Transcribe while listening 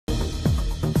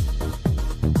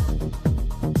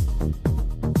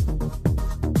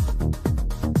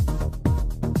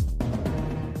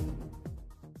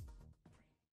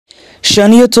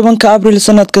15 Abriil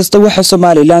sanad kasta waxa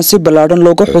Somaliland si ballaaran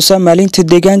loogu xusaa Maalinta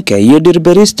Deegaanka iyo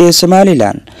Dhirbeerista ee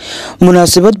Somaliland.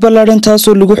 Munaasabad ballaaran taas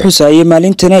oo lagu xusaayay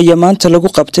maalintan ayaa maanta lagu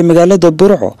qabtay magaalada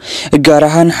Burco, gaar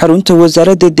ahaan xarunta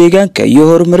Wasaaradda Deegaanka iyo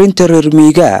Horumarinta reer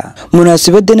miyiga.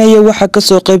 Munaasabadan ayaa waxa ka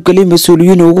soo qayb galay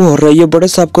mas'uuliyiin ugu horeeya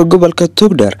Barasaabka Gobolka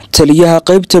Togdheer, taliyaha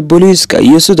qaybta booliiska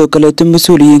iyo sidoo kale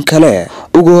mas'uuliyiin kale.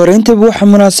 Ugu horeyntii waxa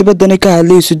munaasabadan ka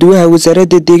hadlay Suduwaha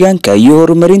Wasaaradda Deegaanka iyo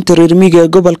Horumarinta reer miyiga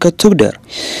Gobolka Togdheer,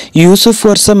 Yuusuf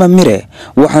Warsame Mire,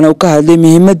 waxaana uu ka hadlay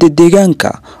muhiimadda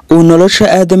deegaanka oo nolosha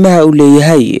aadamaha u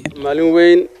leeyahay. Maalin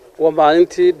weyn waa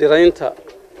maalintii dhiraynta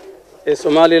ee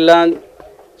Somaliland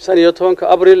 15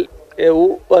 Abriil ee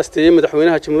uu aasteeyay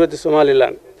madaxweynaha Jamhuuriyadda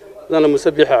Somaliland Mudane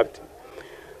Muuse Biixi Cabdi.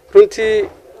 Runtii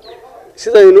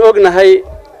sidaynu ognahay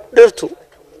dhirtu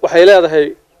waxay leedahay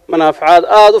manaafacaad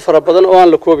aad u fara badan oo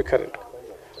aan la koobi karin.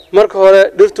 Marka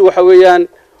hore dhirtu waxa weeyaan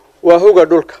waa hooga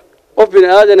dhulka. qof bin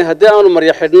aadan haddii aanu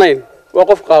marya xidhnayn waa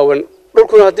qof qaawan,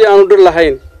 dhulkuna haddii aanu dhir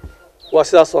lahayn waa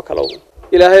sidaas oo kale.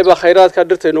 Ilaahay baa khayraadka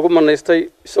dhirta inagu manaystay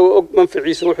isagoo og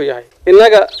manfaciisa wuxuu yahay.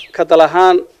 Inaga ka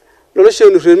dalahaan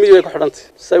nolosheenu reer miyiga ay ku xidhantay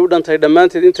say u dhantay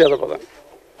dhammaanteed inteeda badan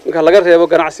marka laga reebo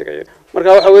ganacsiga yar. Marka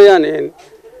waxa weeyaan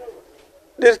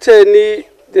dhirteennii,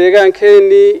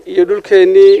 deegaankeenii iyo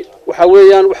dhulkeennii waxa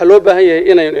weeyaan waxa loo baahan yahay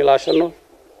inaynu ilaashano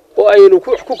oo aynu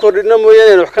ku kordhino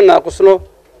mooyaan wax ka naaqusno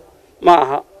ma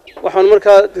aha. waxaan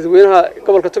markaa dadweynaha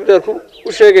gobolka Togdheer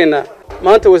u sheegaynaa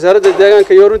maanta wasaaradda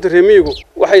deegaanka iyo horumarinta reer miyigu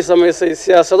waxay sameysay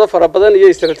siyaasado fara badan iyo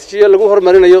istaraatiijiyad lagu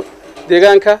horumarinayo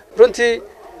deegaanka. Runtii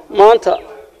maanta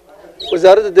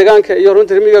wasaaradda deegaanka iyo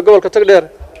horumarinta reer miyiga gobolka Togdheer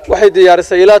waxay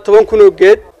diyaarisay ilaa 10,000 oo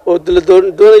geed oo la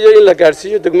doonayo in la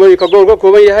gaarsiiyo degmooyinka gobolka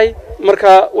kooban yahay.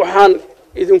 Marka waxaan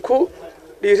idinku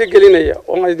dhiirigelinayaa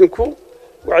oo idinku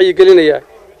wacyigelinayaa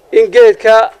in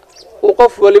geedka uu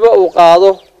qof waliba uu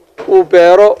qaado uu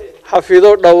beero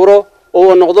xafido dhawro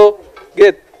oo noqdo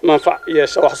geed manfac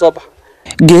yeesha wax soo bax.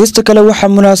 geesta kale waxa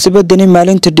munaasabadani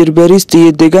maalinta dhirbeerista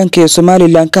iyo deegaanka ee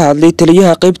Somaliland ka hadlay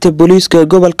taliyaha qaybta booliiska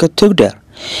gobolka Togdheer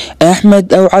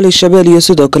Axmed aw cali Shabeel iyo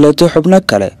sidoo kale xubno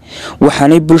kale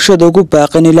waxaanay bulshada ugu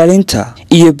baaqeen ilaalinta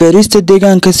iyo beerista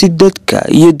deegaanka si dadka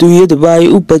iyo dunyadaba ay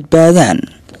u badbaadaan.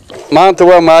 maanta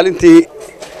waa maalintii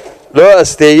loo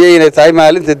asteeyay inay tahay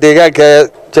maalinta deegaanka ee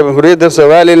Jamhuuriyadda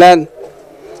Somaliland.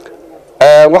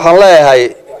 waxaan leeyahay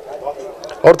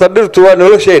horta dhirtu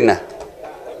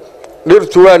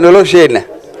waa nolosheenna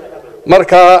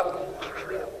marka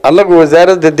annagu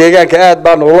wasaaradda deegaanka aad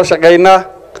baan ula shaqaynaa.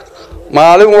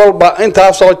 maalin walba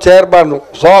intaas oo jeer baan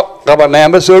soo qabanay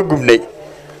ama soo gubnay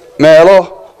meelo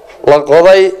la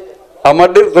qoday ama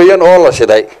dhir qoyan oo la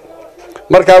shiday.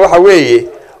 marka waxa weeye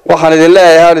waxaan idin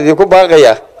leeyahay idinku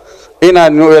baaqaya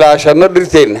inaanu ilaashano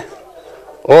dhirteenna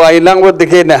oo aynaan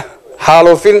waddankeena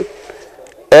xaalufin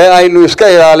ee aynu iska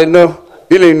ilaalino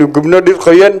inaynu gubno dhir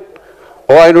qoyan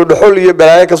oo aynu dhuxul iyo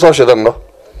balaayo ka soo shidano.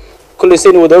 kulli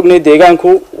saynu wada ognay deegaanku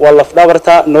waa laf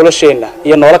dhabarta nolosheena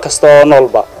iyo nolol kasta oo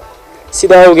noolba.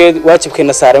 sidaa awgeed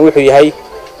waajibkeena saaran wuxuu yahay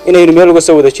inaynu meel uga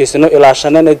soo wada jeesano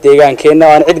ilaashanana deegaankeena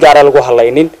aan cid gaar ah lagu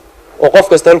halaynin oo qof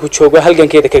kasta halku joogo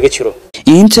halgankeeda kaga jiro.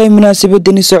 intay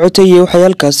munaasabadani socotay waxay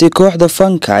halkaasi kooxda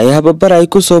fanka ay hababar ay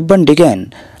ku soo bandhigeen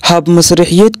hab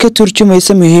masraxiyad ka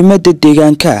turjumaysa muhiimadda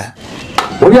deegaanka.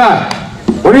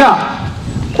 وريا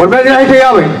والبلد العيش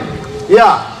يا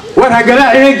ورها قلاع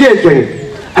إلى الجيش كني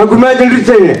أقول ما أدري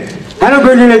سنة أنا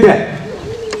أقول لنا ده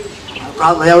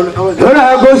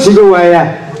هنا أقول سجوايا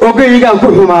أوكي يجا كل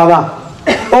ما ذا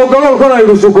أو قالوا كنا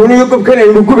يرسكوني يكب كنا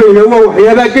يركبين هو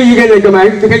وحياة كي يجي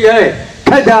كمان تكيّاه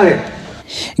كذا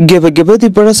gabagabadii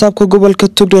Barasaabka Gobolka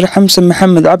Togdheer Xamsan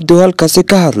Maxamed Cabdi halkaasi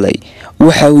ka hadlay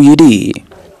waxa uu yiri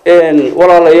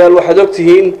walaalayaal waxaad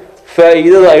ogtihiin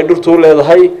faa'iidada ay dhirtu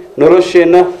leedahay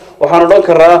nolosheena. waxaan odhan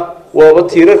karaa waa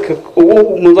tiirarka ugu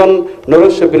mudan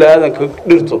nolosha bini'aadanka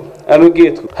dhirtu ama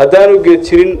geedku. haddaanu geed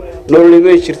jirin nolol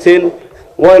ma jirteen.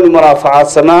 waynu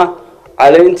manaafacaadsanaa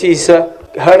caleentiisa,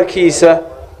 harkiisa,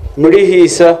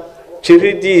 midhihiisa,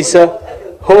 jiridiisa,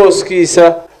 hooskiisa,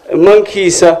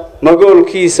 mankiisa,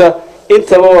 magoolkiisa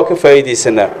intaba waa ka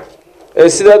faa'iideysanaa.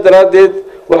 sidaa daraaddeed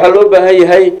waxaa loo baahan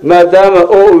yahay maadaama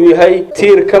oo uu yahay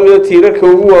tiir ka mid ah tiirarka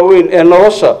ugu waaweyn ee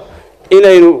nolosha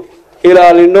inaynu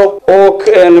ilaalino oo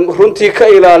runtii ka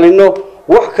ilaalino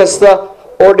wax kasta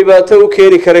oo dhibaato u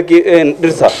keeni kara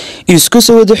dhirta. isku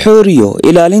soo wada xooriyo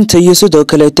ilaalinta iyo sidoo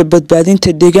kale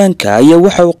badbaadinta deegaanka ayaa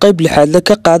waxa uu qayb lixaad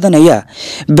ka qaadanaya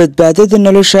badbaadada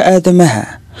nolosha aadamaha.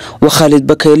 وخالد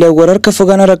بكيله ورarka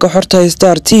fogaan aragga xorta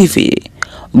Star TV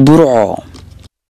Burco.